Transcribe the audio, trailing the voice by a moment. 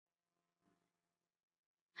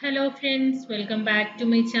Hello friends, welcome back to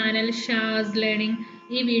my channel Sha'z Learning.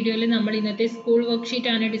 This video we will school worksheet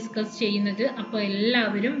discuss ചെയ്യുന്നത് അപ്പോൾ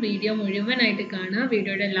എല്ലാവരും video മുഴുവനായിട്ട് കാണുക.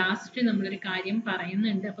 വീഡിയോയുടെ ലാസ്റ്റ് നമ്മൾ ഒരു കാര്യം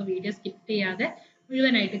പറയുന്നുണ്ട്. അപ്പോൾ വീഡിയോ സ്കിപ്പ് ചെയ്യാതെ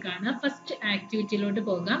മുഴുവനായിട്ട് കാണുക. ഫസ്റ്റ് ആക്ടിവിറ്റിയിലോട്ട്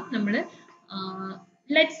പോകാം. നമ്മൾ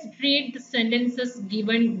let's read the sentences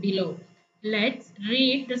given below. Let's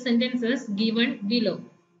read the sentences given below.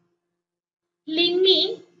 Limmy,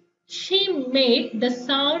 she made the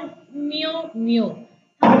sound meow meow.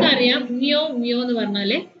 നമുക്കറിയാം മ്യോ മ്യോ എന്ന്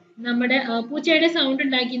പറഞ്ഞാല് നമ്മുടെ പൂച്ചയുടെ സൗണ്ട്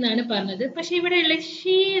ഉണ്ടാക്കി എന്നാണ് പറഞ്ഞത്. പക്ഷെ ഇവിടെയുള്ള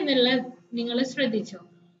ഷീ എന്നുള്ള നിങ്ങൾ ശ്രദ്ധിച്ചോ?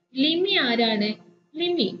 ലിമി ആരാണ്?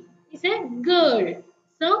 ലിമി is A girl.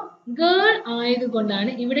 So girl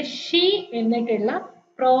ആയതുകൊണ്ടാണ് ഇവിടെ ഷീ എന്നിട്ടുള്ള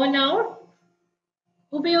പ്രോനൗൺ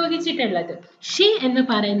ഉപയോഗിച്ചിട്ടുള്ളത്. ഷീ എന്ന്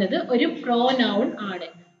പറയുന്നത് ഒരു പ്രോനൗൺ ആണ്.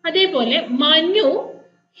 അതേപോലെ മനു,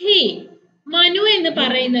 ഹി. മനു എന്ന്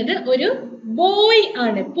പറയുന്നത് ഒരു ബോയ്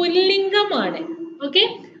ആണ്, പുല്ലിംഗമാണ്. ഓക്കെ,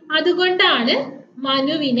 അതുകൊണ്ടാണ്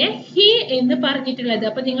മനുവിനെ ഹി എന്ന് പറഞ്ഞിട്ടുള്ളത്.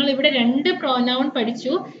 അപ്പൊ നിങ്ങൾ ഇവിടെ രണ്ട് പ്രോനൗൺ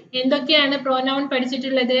പഠിച്ചു. എന്തൊക്കെയാണ് പ്രോനൗൺ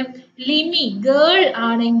പഠിച്ചിട്ടുള്ളത്? ലിമി ഗേൾ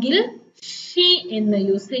ആണെങ്കിൽ ഷി എന്ന്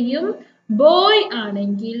യൂസ് ചെയ്യും, ബോയ്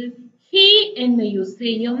ആണെങ്കിൽ ഹി എന്ന് യൂസ്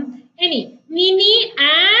ചെയ്യും. ഇനി നിനി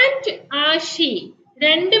ആൻഡ് ആഷി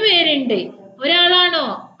രണ്ടുപേരുണ്ട്. ഒരാളാണോ?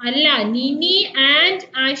 അല്ല, നിനി ആൻഡ്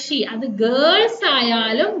ആഷി. അത് ഗേൾസ്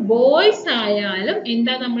ആയാലും ബോയ്സ് ആയാലും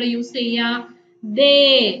എന്താ നമ്മൾ യൂസ് ചെയ്യാ? ദേ.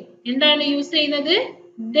 എന്താണ് യൂസ് ചെയ്യുന്നത്?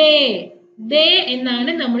 ദേ. ദേ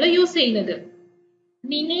എന്നാണ് നമ്മൾ യൂസ് ചെയ്യുന്നത്.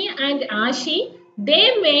 നിനി and Ashi they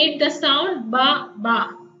made the sound ബ ബ.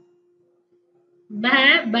 ബ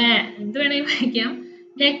ബ എന്ത് വേണമെങ്കിൽ വായിക്കാം.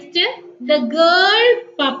 Next, the girl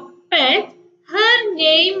puppet, her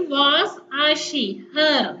name was Ashi.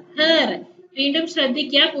 Har, Har. വീണ്ടും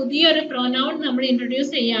ശ്രദ്ധിക്കുക, പുതിയൊരു പ്രോനൗൺ നമ്മൾ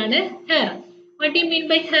ഇൻട്രൊഡ്യൂസ് ചെയ്യാണ്. Her. What you mean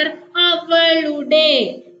by her? അവളുടെ.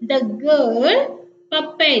 The girl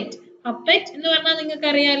puppet. Puppet എന്ന് പറഞ്ഞാൽ നിങ്ങൾക്ക്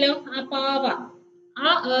അറിയാലോ, ആ പാവ, ആ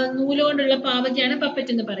നൂലുകൊണ്ടുള്ള പാവയ്ക്കാണ്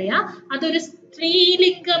പപ്പറ്റ് എന്ന് പറയാ. അതൊരു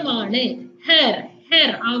സ്ത്രീലിംഗമാണ്. ഹെർ, ഹെർ,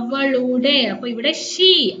 അവളുടെ. അപ്പൊ ഇവിടെ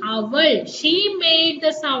ഷീ, അവൾ. ഷീ മെയ്ഡ്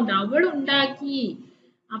ദ സൗണ്ട്, അവൾ ഉണ്ടാക്കി.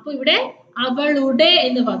 അപ്പൊ ഇവിടെ അവളുടെ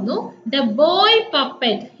എന്ന് വന്നു. The boy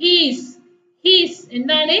puppet, his. His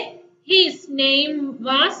എന്താണ്? His name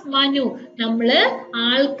was Manu. നമ്മള്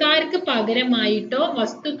ആൾക്കാർക്ക് പകരമായിട്ടോ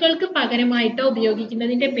വസ്തുക്കൾക്ക് പകരമായിട്ടോ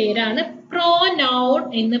ഉപയോഗിക്കുന്നതിന്റെ പേരാണ് പ്രോനൗൺ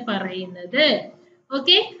എന്ന് പറയുന്നത്.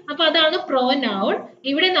 ഓക്കെ, അപ്പൊ അതാണ് പ്രോനൗൺ.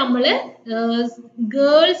 ഇവിടെ നമ്മള്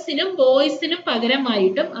ഗേൾസിനും ബോയ്സിനും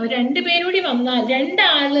പകരമായിട്ടും രണ്ടുപേരോടി വന്നാൽ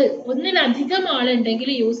രണ്ടാള് ഒന്നിലധികം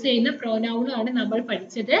ആളുണ്ടെങ്കിൽ യൂസ് ചെയ്യുന്ന പ്രോനൗൺ ആണ് നമ്മൾ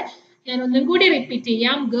പഠിച്ചത്. ഞാൻ ഒന്നും കൂടി റിപ്പീറ്റ്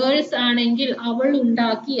ചെയ്യാം. ഗേൾസ് ആണെങ്കിൽ അവൾ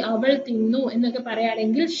ഉണ്ടാക്കി, അവൾ തിന്നു എന്നൊക്കെ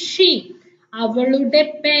പറയുകയാണെങ്കിൽ ഷീ. അവളുടെ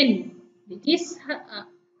pen, it is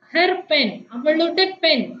her pen, അവളുടെ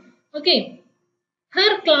പെൻ. ഓക്കെ,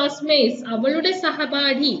 ഹെർ ക്ലാസ്മേറ്റ്സ്, അവളുടെ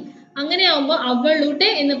സഹപാഠി. അങ്ങനെ ആവുമ്പോൾ അവളുടെ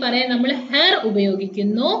എന്ന് പറയാൻ നമ്മൾ ഹെർ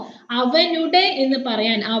ഉപയോഗിക്കുന്നു. അവനുടെ എന്ന്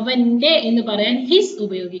പറയാൻ, അവന്റെ എന്ന് പറയാൻ ഹിസ്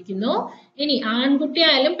ഉപയോഗിക്കുന്നു. ഇനി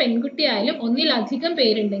ആൺകുട്ടിയായാലും പെൺകുട്ടിയായാലും ഒന്നിലധികം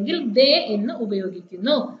പേരുണ്ടെങ്കിൽ ദേ എന്ന്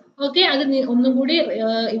ഉപയോഗിക്കുന്നു. ഓക്കെ, അത് ഒന്നും കൂടി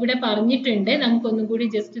ഇവിടെ പറഞ്ഞിട്ടുണ്ട്. നമുക്കൊന്നും കൂടി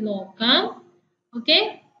ജസ്റ്റ് നോക്കാം. Okay,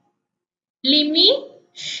 ലിമി,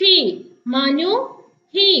 she, Manu,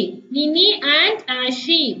 he, നിനി and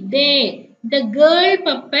Ashi, they, the girl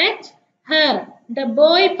puppet, her, the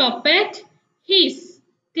boy puppet, his.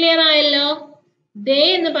 Clear ആയല്ലോ? ദേ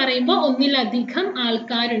എന്ന് പറയുമ്പോൾ ഒന്നിലധികം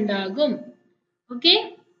ആൾക്കാരുണ്ടാകും. ഓക്കെ,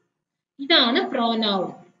 ഇതാണ് pronoun.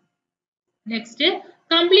 Next,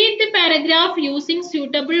 complete the paragraph using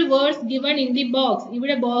suitable words given in the box.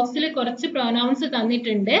 ഇവിടെ ബോക്സിൽ കുറച്ച് പ്രോനൗൺസ്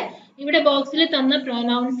തന്നിട്ടുണ്ട്. ഇവിടെ ബോക്സിൽ തന്ന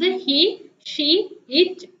pronouns he, she,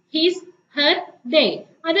 it, his, her, ദേ.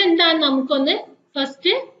 അതെന്താന്ന് നമുക്കൊന്ന്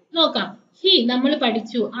ഫസ്റ്റ് നോക്കാം. ഹി നമ്മൾ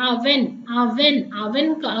പഠിച്ചു. അവൻ, അവൻ, അവൻ,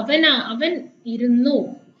 അവൻ ഇരുന്നു.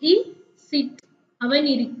 ഹി സിറ്റ്, അവൻ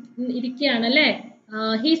ഇരിക്കുകയാണ് അല്ലെ.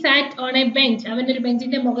 He SAT on A bench, അവൻ ഒരു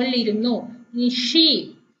ബെഞ്ചിന്റെ മുകളിൽ ഇരുന്നു. She,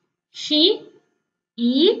 she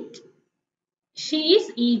eat, she is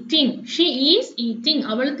eating, she is eating,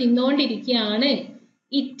 അവൾ തിന്നോണ്ടിരിക്കുകയാണ്.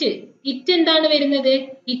 ഇറ്റ്, ഇറ്റ് എന്താണ് വരുന്നത്?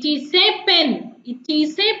 it is a pen, it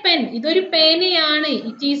is a pen, ഇതൊരു പേനയാണ്.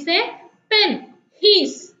 it is a pen.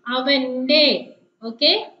 his, അവന്റെ.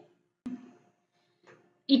 ഓക്കെ,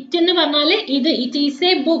 ഇറ്റ് എന്ന് പറഞ്ഞാല് ഇത്. it is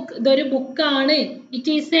a book, ഇതൊരു ബുക്കാണ്. it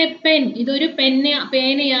is a pen, ഇതൊരു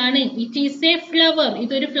പേനയാണ്. it is a flower,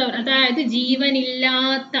 ഇതൊരു ഫ്ലവർ. അതായത്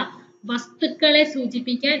ജീവനില്ലാത്ത വസ്തുക്കളെ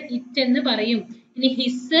സൂചിപ്പിക്കാൻ ഇറ്റ് എന്ന് പറയും. ഇനി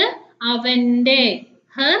ഹിസ് അവന്റെ,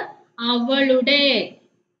 ഹെർ അവളുടെ,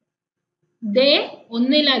 ദേ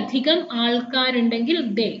ഒന്നിലധികം ആൾക്കാരുണ്ടെങ്കിൽ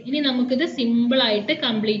ദേ. ഇനി നമുക്കിത് സിമ്പിൾ ആയിട്ട്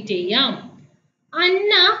കംപ്ലീറ്റ് ചെയ്യാം.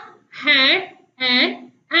 അന്ന had an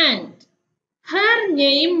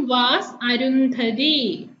was Arundhati.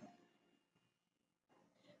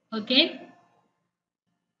 Okay.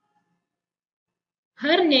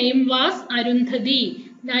 Her name was Arundhati.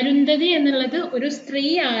 Arundhati എന്നുള്ളത് ഒരു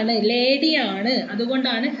സ്ത്രീയാണ്, ലേഡിയാണ്.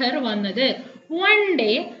 അതുകൊണ്ടാണ് her വന്നത്. One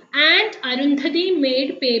day, Aunt Arundhati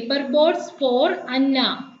made paper boats for Anna.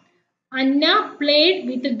 Anna played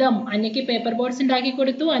with them. അന്നയ്ക്ക് paper boards ഉണ്ടാക്കി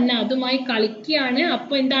കൊടുത്തു. അന്ന അതുമായി കളിക്കുകയാണ്.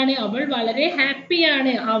 അപ്പോൾ എന്താണ്? അവൾ വളരെ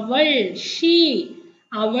ഹാപ്പിയാണ്. അവൾ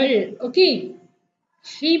okay.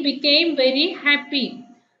 She became very happy.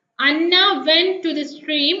 Anna went to the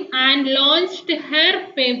stream and launched her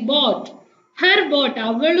boat. Her boat,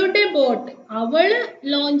 അവളുടെ boat. അവൾ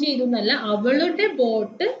ലോഞ്ച് ചെയ്തു എന്നല്ല, അവളുടെ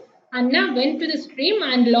boat. Anna went to the stream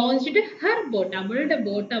and launched her boat. അവളുടെ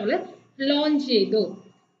boat അവൾ ലോഞ്ച് ചെയ്തു.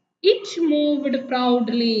 It moved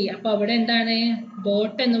proudly. അപ്പോൾ അവിടെ എന്താണ്?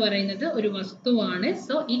 boat എന്ന് പറയുന്നത് ഒരു വസ്തുവാണ്.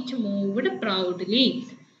 So it moved proudly.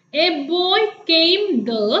 A boy came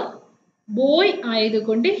there. Boy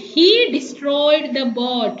ആയതുകൊണ്ട് he destroyed the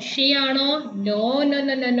boat. She ആണോ? No.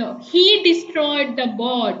 He destroyed the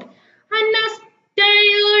boat. Anna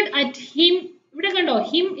stared at him. ഇവിടെ കണ്ടോ?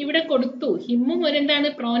 him ഇവിടെ കൊടുത്തു. ഹിമ്മും ഒരെന്താണ്?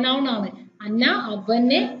 pronoun ആണ്. അന്ന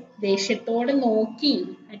അവനെ ദേഷ്യത്തോടെ നോക്കി.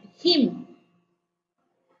 at him.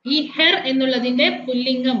 ഈ her എന്നുള്ളതിന്റെ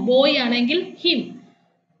പുല്ലിംഗം boy ആണെങ്കിൽ him.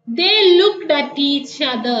 They looked at each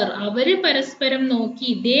other. അവര് പരസ്പരം നോക്കി.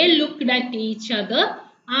 They looked at each other.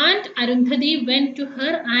 Aunt Arundhati went to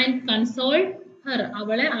her and consoled her.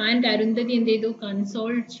 അവളെ Aunt Arundhati എന്ത് ചെയ്തു?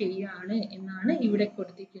 കൺസോൾ ചെയ്യാണ് എന്നാണ് ഇവിടെ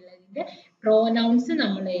കൊടുത്തിട്ടുള്ളതിന്റെ പ്രോനൗൺസ്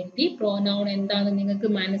നമ്മൾ എഴുതി. പ്രോനൗൺ എന്താണെന്ന് നിങ്ങൾക്ക്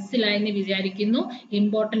മനസ്സിലായെന്ന് വിചാരിക്കുന്നു.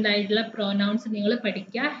 ഇമ്പോർട്ടന്റ് ആയിട്ടുള്ള പ്രോനൗൺസ് നിങ്ങൾ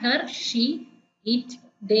പഠിക്കുക. her, she, it,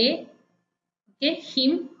 they, okay,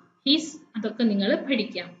 him, his, അതൊക്കെ നിങ്ങൾ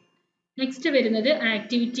പഠിക്കാം. നെക്സ്റ്റ് വരുന്നത്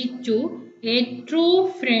activity 2, a true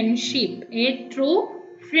friendship. a true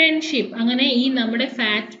friendship. അങ്ങനെ ഈ നമ്മുടെ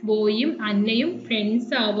ഫാറ്റ് ബോയും അന്നയും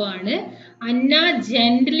ഫ്രണ്ട്സ് ആവാണ്. അന്ന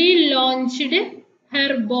gently launched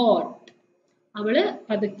her boat. അവള്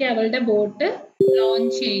പതുക്കെ അവളുടെ ബോട്ട്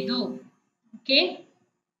ലോഞ്ച് ചെയ്തു. okay.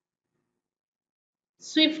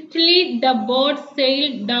 Swiftly the boat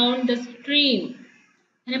sailed down the stream.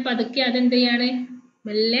 അങ്ങനെ പതുക്കെ അതെന്ത് ചെയ്യാണ്?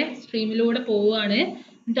 മെല്ലെ സ്ട്രീമിലൂടെ പോവുകയാണ്.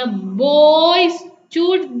 The boy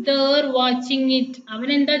stood there watching it. അവൻ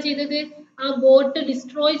എന്താ ചെയ്തത്? ആ ബോട്ട്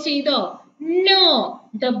ഡിസ്ട്രോയ് ചെയ്തോ? No.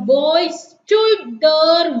 The boy stood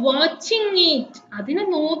there watching it. അതിനെ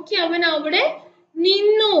നോക്കി അവൻ അവിടെ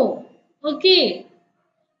നിന്നു. ഓക്കെ.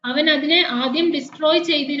 അവൻ അതിനെ ആദ്യം ഡിസ്ട്രോയ്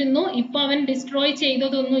ചെയ്തിരുന്നു. ഇപ്പൊ അവൻ ഡിസ്ട്രോയ്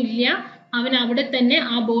ചെയ്തതൊന്നും ഇല്ല. അവൻ അവിടെ തന്നെ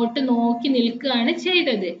ആ ബോട്ട് നോക്കി നിൽക്കുകയാണ്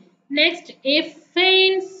ചെയ്തത്. Next, a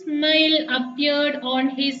faint smile appeared on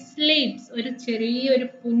his lips. ഒരു ചെറിയൊരു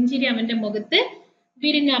പുഞ്ചിരി അവന്റെ മുഖത്ത്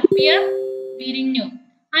വിരിഞ്ഞു.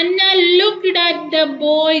 Anna looked at the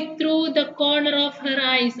boy through the corner of her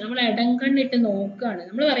eyes. അവൾ ഇടംകണ്ണിട്ട് നോക്കുകയാണ്.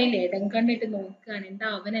 നമ്മൾ പറയില്ലേ ഇടംകണ്ണിട്ട് നോക്കുകയാണ്.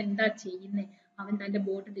 അവൻ എന്താ ചെയ്യുന്നത്? അവൻ തന്റെ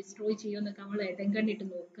ബോട്ട് ഡിസ്ട്രോയ് ചെയ്യുമെന്നൊക്കെ അവൾ ഇടംകണ്ണിട്ട്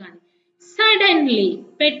നോക്കുകയാണ്. Suddenly,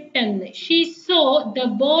 പെട്ടെന്ന്, she saw the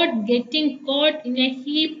boat getting caught in a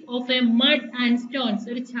heap of a mud and stones.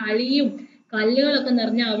 ഒരു ചളിയും കല്ലുകളൊക്കെ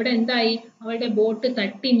നിറഞ്ഞ അവിടെ എന്തായി? അവളുടെ ബോട്ട്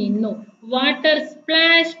തട്ടി നിന്നു. Water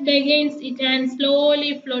splashed against it and slowly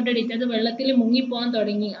floated it. അത് വെള്ളത്തിൽ മുങ്ങിപ്പോകാൻ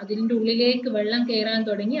തുടങ്ങി. അതിന്റെ ഉള്ളിലേക്ക് വെള്ളം കയറാൻ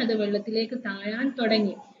തുടങ്ങി. അത് വെള്ളത്തിലേക്ക് താഴാൻ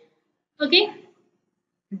തുടങ്ങി. Okay.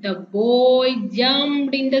 The boy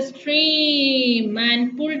jumped in the stream and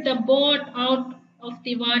pulled the boat out of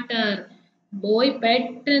the water. Boy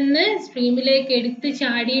പെട്ടെന്ന് സ്ട്രീമിലേക്ക് എടുത്ത്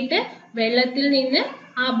ചാടിയിട്ട് വെള്ളത്തിൽ നിന്ന്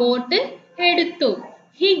ആ ബോട്ട് എടുത്തു.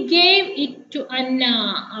 He gave it to Anna.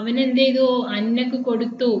 അവൻ എന്ത് ചെയ്തു? അന്നക്ക്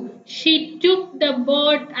കൊടുത്തു. She took the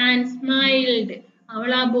boat and smiled. അവൾ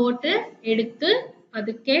ആ ബോട്ട് എടുത്ത്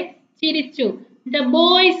പതുക്കെ ചിരിച്ചു. The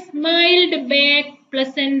boy smiled back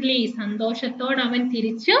pleasantly. സന്തോഷത്തോടെ അവൻ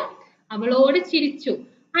തിരിച്ചു അവളോട് ചിരിച്ചു.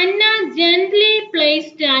 Anna gently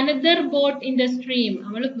placed another boat in the stream.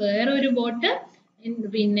 അവൾ വേറൊരു ബോട്ട്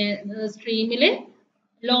പിന്നെ സ്ട്രീമിൽ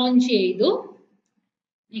ലോഞ്ച് ചെയ്തു.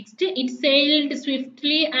 Next, it sailed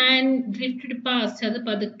swiftly and drifted past. അത്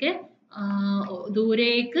പതുക്കെ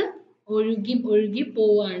ദൂരേക്ക് ഒഴുകി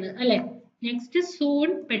പോവാണ് അല്ലെ. നെക്സ്റ്റ്, സൂൺ,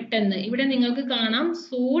 പെട്ടെന്ന്. ഇവിടെ നിങ്ങൾക്ക് കാണാം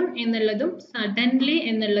സൂൺ എന്നുള്ളതും സഡൻലി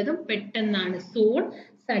എന്നുള്ളതും പെട്ടെന്നാണ്. Soon,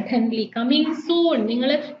 suddenly, coming soon. നിങ്ങൾ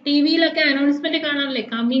ടിവിയിലൊക്കെ അനൗൺസ്മെന്റ് കാണാറില്ലേ,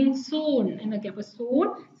 കമ്മിങ് സൂൺ എന്നൊക്കെ. അപ്പൊ സൂൺ,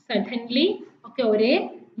 സഡൻലി ഒക്കെ ഒരേ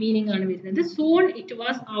മീനിങ് ആണ് വരുന്നത്. Soon it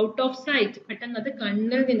was out of site. പെട്ടെന്ന് അത്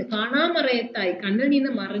കണ്ണിൽ നിന്ന് കാണാമറയത്തായി, കണ്ണിൽ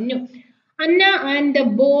നിന്ന് മറഞ്ഞു. അന്ന and the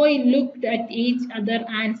boy looked at each other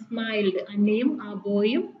and smiled. അന്നയും ആ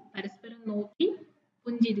ബോയും പരസ്പരം നോക്കി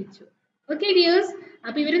പുഞ്ചിരിച്ചു. ഓക്കെ ഡിയേഴ്സ്,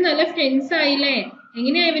 അപ്പൊ ഇവര് നല്ല ഫ്രണ്ട്സ് ആയില്ലേ?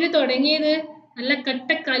 എങ്ങനെയാ ഇവര് തുടങ്ങിയത്? നല്ല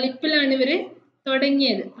കട്ട കലിപ്പിലാണ് ഇവര്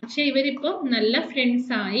തുടങ്ങിയത്. പക്ഷെ ഇവരിപ്പോ നല്ല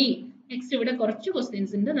ഫ്രണ്ട്സ് ആയി. നെക്സ്റ്റ് ഇവിടെ കുറച്ച്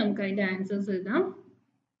ക്വസ്റ്റ്യൻസ് ഉണ്ട്, നമുക്ക് അതിന്റെ ആൻസേഴ്സ് എഴുതാം.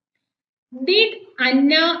 Did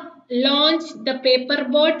Anna launch the paper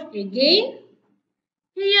boat again?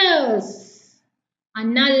 Yes.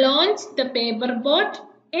 Anna launched the paper boat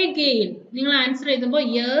again. നിങ്ങൾ ആൻസർ എഴുതുമ്പോൾ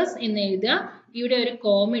യെസ് എന്ന് എഴുതുക. ഇവിടെ ഒരു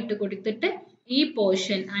കോമ ഇട്ട് കൊടുത്തിട്ട് ഈ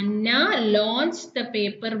portion Anna launched the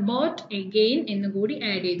paper boat again എന്ന് കൂടി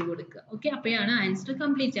ആഡ് ചെയ്ത് കൊടുക്കുക. ഓക്കെ, അപ്പോഴാണ് ആൻസർ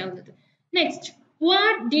കംപ്ലീറ്റ് ആവുന്നത്. Next,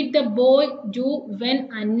 what did the boy do when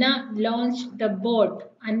Anna launched the boat?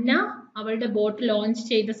 Anna അവളുടെ ബോട്ട് ലോഞ്ച്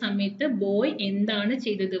ചെയ്ത സമയത്ത് ബോയ് എന്താണ്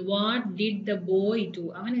ചെയ്തത്? What did the boy do?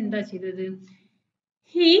 അവൻ എന്താ ചെയ്തത്?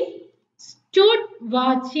 He stood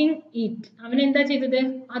watching it. അവൻ എന്താ ചെയ്തത്?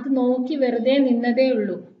 അത് നോക്കി വെറുതെ നിന്നതേ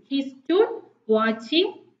ഉള്ളൂ. He stood watching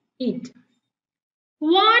it.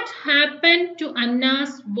 What happened to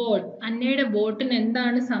Anna's boat? അന്നയുടെ ബോട്ടിന്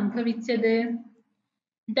എന്താണ് സംഭവിച്ചത്?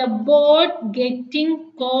 The boat getting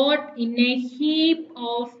caught in a heap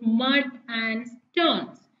of mud and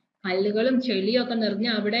stones. കല്ലുകളും ചെളിയും ഒക്കെ നിറഞ്ഞ്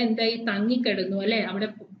അവിടെ എന്തായി? തങ്ങിക്കിടന്നു അല്ലെ, അവിടെ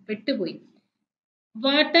പെട്ടുപോയി.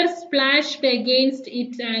 Water splashed against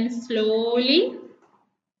it and slowly,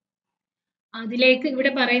 അതിലേക്ക്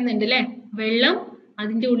ഇവിടെ പറയുന്നുണ്ട് അല്ലെ, വെള്ളം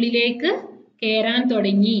അതിന്റെ ഉള്ളിലേക്ക് കേറാൻ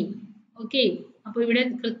തുടങ്ങി. ഓക്കെ, അപ്പൊ ഇവിടെ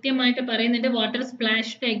കൃത്യമായിട്ട് പറയുന്നുണ്ട് water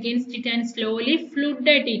സ്പ്ലാഷ്ഡ് against it and slowly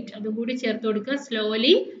flooded it. അതുകൂടി ചേർത്ത് കൊടുക്കുക,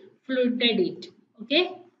 സ്ലോലി ഫ്ലഡഡ് ഇറ്റ്. ഓക്കെ,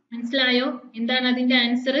 മനസ്സിലായോ? എന്താണ് അതിന്റെ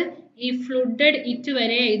ആൻസർ? ഈ ഫ്ലഡഡ് ഇറ്റ്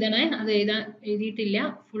വരെ എഴുതണേ, അത് എഴുതിയിട്ടില്ല.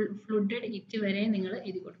 ഫ്ലഡഡ് ഇറ്റ് വരെ നിങ്ങൾ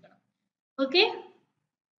എഴുതി കൊടുക്കണം. ഓക്കെ,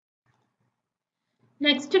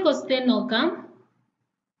 നെക്സ്റ്റ് ക്വസ്റ്റ്യൻ നോക്കാം.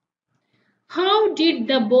 How did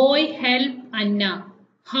the boy help Anna?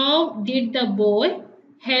 How did the boy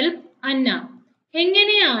help Anna?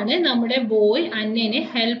 എങ്ങനെയാണ് നമ്മുടെ ബോയ് അന്നനെ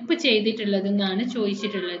ഹെൽപ്പ് ചെയ്തിട്ടുള്ളത് എന്നാണ്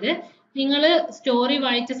ചോദിച്ചിട്ടുള്ളത്. നിങ്ങൾ സ്റ്റോറി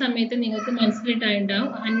വായിച്ച സമയത്ത് നിങ്ങൾക്ക്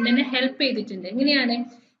മനസ്സിലിട്ടുണ്ടാവും അന്നനെ ഹെൽപ്പ് ചെയ്തിട്ടുണ്ട്. എങ്ങനെയാണ്?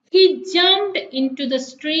 He jumped into the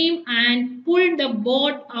stream and pulled the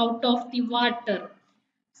boat out of the water.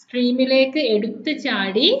 സ്ട്രീമിലേക്ക് എടുത്തു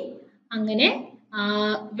ചാടി അങ്ങനെ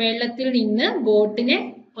വെള്ളത്തിൽ നിന്ന് ബോട്ടിനെ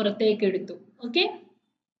പുറത്തേക്ക് എടുത്തു. Okay,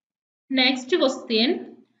 next question.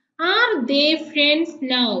 Are they friends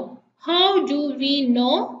now? How do we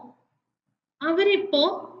know? അവരിപ്പോ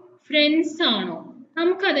ഫ്രണ്ട്സ് ആണോ?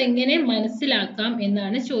 നമുക്കതെങ്ങനെ മനസ്സിലാക്കാം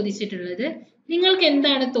എന്നാണ് ചോദിച്ചിട്ടുള്ളത്. നിങ്ങൾക്ക്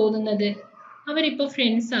എന്താണ് തോന്നുന്നത്? അവരിപ്പോ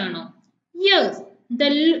ഫ്രണ്ട്സ് ആണോ? Yes,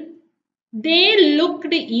 they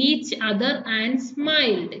looked each other and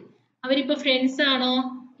smiled. അവരിപ്പോ ഫ്രണ്ട്സ് ആണോ?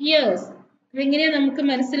 Yes. എങ്ങനെയാ നമുക്ക്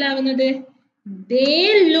മനസ്സിലാവുന്നത്? They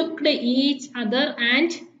looked each other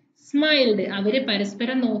and smiled. അവര്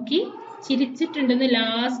പരസ്പരം നോക്കി ചിരിച്ചിട്ടുണ്ടെന്ന്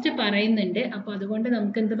ലാസ്റ്റ് പറയുന്നുണ്ട്. അപ്പൊ അതുകൊണ്ട്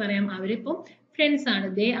നമുക്ക് എന്ത് പറയാം? അവരിപ്പോ ഫ്രണ്ട്സ് ആണ്.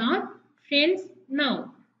 They are friends now.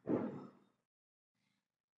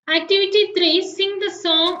 Activity 3. Sing the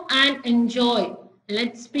song and enjoy.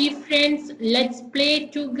 Let's be friends. Let's play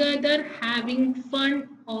together. Having fun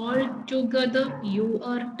all together.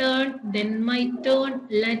 Your turn, then my turn.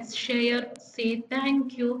 Let's share. Say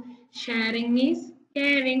thank you. Sharing is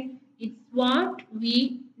caring. It's what we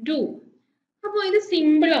do. അപ്പോൾ ഇത്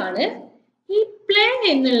simple ആണ്. ഈ play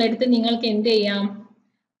എന്നുള്ളിടത്ത് നിങ്ങൾക്ക് എന്ത് ചെയ്യാം?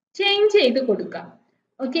 Change ചെയ്ത് കൊടുക്കാം.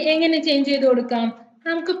 ഓക്കെ, എങ്ങനെ ചേഞ്ച് ചെയ്ത് കൊടുക്കാം?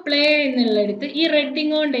 നമുക്ക് പ്ലേ എന്നുള്ളിടത്ത് ഈ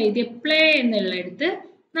റെഡിങ് കൊണ്ട് എഴുതിയ പ്ലേ എന്നുള്ളിടത്ത്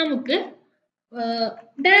നമുക്ക്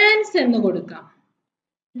ഡാൻസ് എന്ന് കൊടുക്കാം.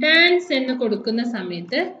 ഡാൻസ് എന്ന് കൊടുക്കുന്ന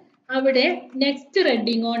സമയത്ത് അവിടെ നെക്സ്റ്റ്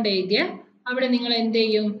റെഡിങ് കൊണ്ട് എഴുതിയ അവിടെ നിങ്ങൾ എന്ത്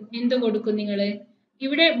ചെയ്യും? എന്ത് കൊടുക്കും? നിങ്ങൾ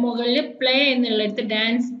ഇവിടെ മുകളിൽ പ്ലേ എന്നുള്ളിടത്ത്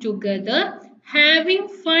ഡാൻസ് ടുഗദർ. ഹാവിങ്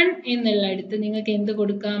ഫൺ എന്നുള്ളിടത്ത് നിങ്ങൾക്ക് എന്ത്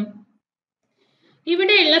കൊടുക്കാം?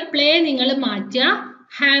 ഇവിടെയുള്ള പ്ലേ നിങ്ങൾ മാറ്റുക,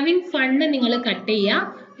 ഹാവിങ് ഫണ്ണ് നിങ്ങൾ കട്ട്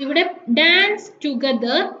ചെയ്യുക. ഇവിടെ dance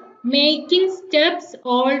together, making steps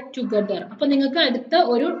all together. അപ്പൊ നിങ്ങൾക്ക് അടുത്ത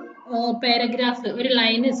ഒരു പാരഗ്രാഫ്, ഒരു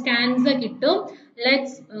ലൈന്, സ്റ്റാൻസ കിട്ടും.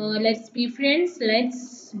 Let's be friends, let's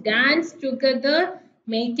dance together,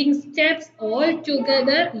 making steps all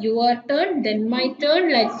together, your turn, then my turn,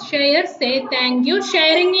 let's share, say thank you,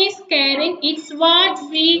 sharing is caring, it's what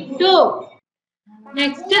we do.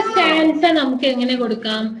 Next stanza നമുക്ക് എങ്ങനെ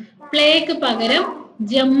കൊടുക്കാം? Plaque പകരം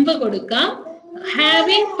jump കൊടുക്കാം,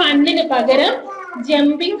 having funന് പകരം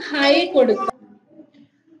jumping high കൊടുക്കാം.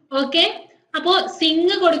 Okay, അപ്പോ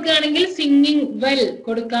സിംഗ് കൊടുക്കുകയാണെങ്കിൽ singing well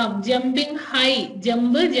കൊടുക്കാം, jumping high,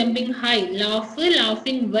 jump jumping high, laugh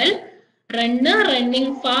ലാഫിങ് well, run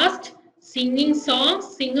running fast, singing songs,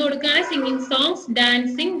 Singh കൊടുക്കുകയാണെങ്കിൽ singing songs,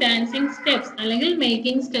 dancing dancing steps അല്ലെങ്കിൽ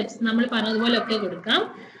മേക്കിംഗ് സ്റ്റെപ്സ് നമ്മൾ പറഞ്ഞതുപോലെ ഒക്കെ കൊടുക്കാം.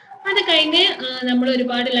 അത് കഴിഞ്ഞ് നമ്മൾ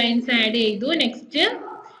ഒരുപാട് ലൈൻസ് ആഡ് ചെയ്തു. നെക്സ്റ്റ്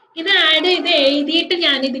ഇത് ആഡ് ചെയ്ത് എഴുതിയിട്ട്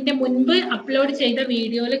ഞാൻ ഇതിന്റെ മുൻപ് അപ്ലോഡ് ചെയ്ത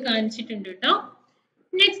വീഡിയോയിൽ കാണിച്ചിട്ടുണ്ട് കേട്ടോ.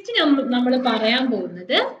 നെക്സ്റ്റ് നമ്മൾ പറയാൻ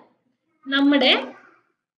പോകുന്നത് നമ്മുടെ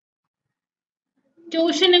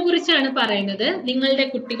ട്യൂഷനെ കുറിച്ചാണ് പറയുന്നത്. നിങ്ങളുടെ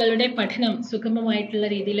കുട്ടികളുടെ പഠനം സുഗമമായിട്ടുള്ള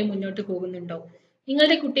രീതിയിൽ മുന്നോട്ട് പോകുന്നുണ്ടോ?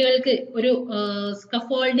 നിങ്ങളുടെ കുട്ടികൾക്ക് ഒരു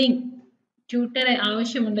സ്കഫോൾഡിംഗ് ട്യൂട്ടറെ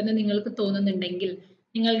ആവശ്യമുണ്ടെന്ന് നിങ്ങൾക്ക് തോന്നുന്നുണ്ടെങ്കിൽ,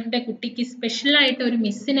 നിങ്ങളുടെ കുട്ടിക്ക് സ്പെഷ്യൽ ആയിട്ട് ഒരു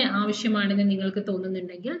മിസ്സിനെ ആവശ്യമാണെന്ന് നിങ്ങൾക്ക്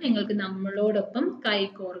തോന്നുന്നുണ്ടെങ്കിൽ, നിങ്ങൾക്ക് നമ്മളോടൊപ്പം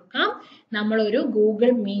കൈകോർക്കാം. നമ്മളൊരു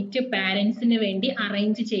ഗൂഗിൾ മീറ്റ് പാരന്റ്സിന് വേണ്ടി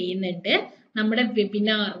അറേഞ്ച് ചെയ്യുന്നുണ്ട്. നമ്മുടെ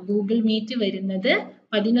വെബിനാർ ഗൂഗിൾ മീറ്റ് വരുന്നത്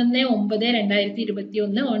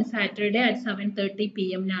 11/9/2021 ഓൺ സാറ്റർഡേ അറ്റ് 7:30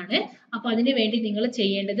 PM അപ്പൊ അതിനു വേണ്ടി നിങ്ങൾ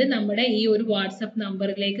ചെയ്യേണ്ടത്, നമ്മുടെ ഈ ഒരു വാട്സപ്പ്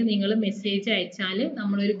നമ്പറിലേക്ക് നിങ്ങൾ മെസ്സേജ് അയച്ചാൽ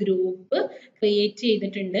നമ്മളൊരു ഗ്രൂപ്പ് ക്രിയേറ്റ്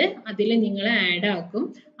ചെയ്തിട്ടുണ്ട്. അതിൽ നിങ്ങളെ ആഡ് ആക്കും.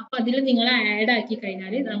 അപ്പൊ അതിൽ നിങ്ങളെ ആഡ് ആക്കി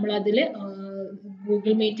കഴിഞ്ഞാൽ നമ്മൾ അതിൽ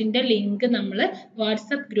ഗൂഗിൾ മീറ്റിന്റെ ലിങ്ക് നമ്മൾ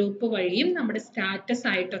വാട്സപ്പ് ഗ്രൂപ്പ് വഴിയും നമ്മുടെ സ്റ്റാറ്റസ്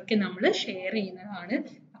ആയിട്ടൊക്കെ നമ്മൾ ഷെയർ ചെയ്യുന്നതാണ്.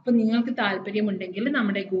 അപ്പൊ നിങ്ങൾക്ക് താല്പര്യമുണ്ടെങ്കിൽ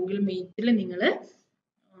നമ്മുടെ ഗൂഗിൾ മീറ്റിൽ നിങ്ങൾ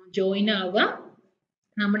ജോയിൻ ആവുക.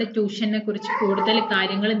 നമ്മുടെ ട്യൂഷനെ കുറിച്ച് കൂടുതൽ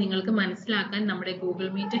കാര്യങ്ങൾ നിങ്ങൾക്ക് മനസ്സിലാക്കാൻ നമ്മുടെ ഗൂഗിൾ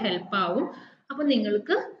മീറ്റ് ഹെൽപ്പ് ആവും. അപ്പൊ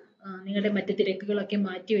നിങ്ങൾക്ക് നിങ്ങളുടെ മറ്റു തിരക്കുകളൊക്കെ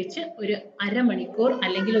മാറ്റിവെച്ച് ഒരു അരമണിക്കൂർ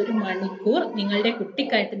അല്ലെങ്കിൽ ഒരു മണിക്കൂർ നിങ്ങളുടെ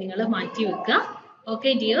കുട്ടിക്കായിട്ട് നിങ്ങൾ മാറ്റി വെക്കുക. Okay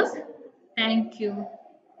dears, thank you.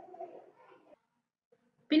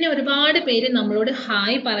 പിന്നെ ഒരുപാട് പേര് നമ്മളോട്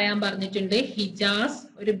ഹായ് പറയാൻ പറഞ്ഞിട്ടുണ്ട്. ഹിജാസ്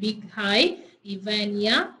ഒരു ബിഗ് ഹായ്, ഇവാനിയ,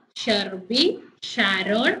 ഷർബി,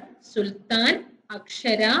 ഷാരോൺ, സുൽത്താൻ,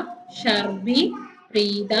 അക്ഷര, ഷർബി,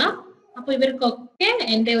 പ്രീത. അപ്പൊ ഇവർക്കൊക്കെ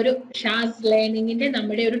എൻ്റെ ഒരു ഷാസ് ലേണിംഗിന്റെ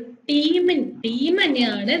നമ്മുടെ ഒരു ടീം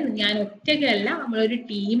തന്നെയാണ്. ഞാൻ ഒറ്റയ്ക്കല്ല, നമ്മളൊരു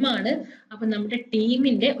ടീമാണ്. അപ്പൊ നമ്മുടെ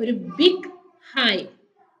ടീമിന്റെ ഒരു big hi.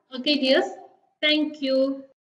 Okay dears, thank you.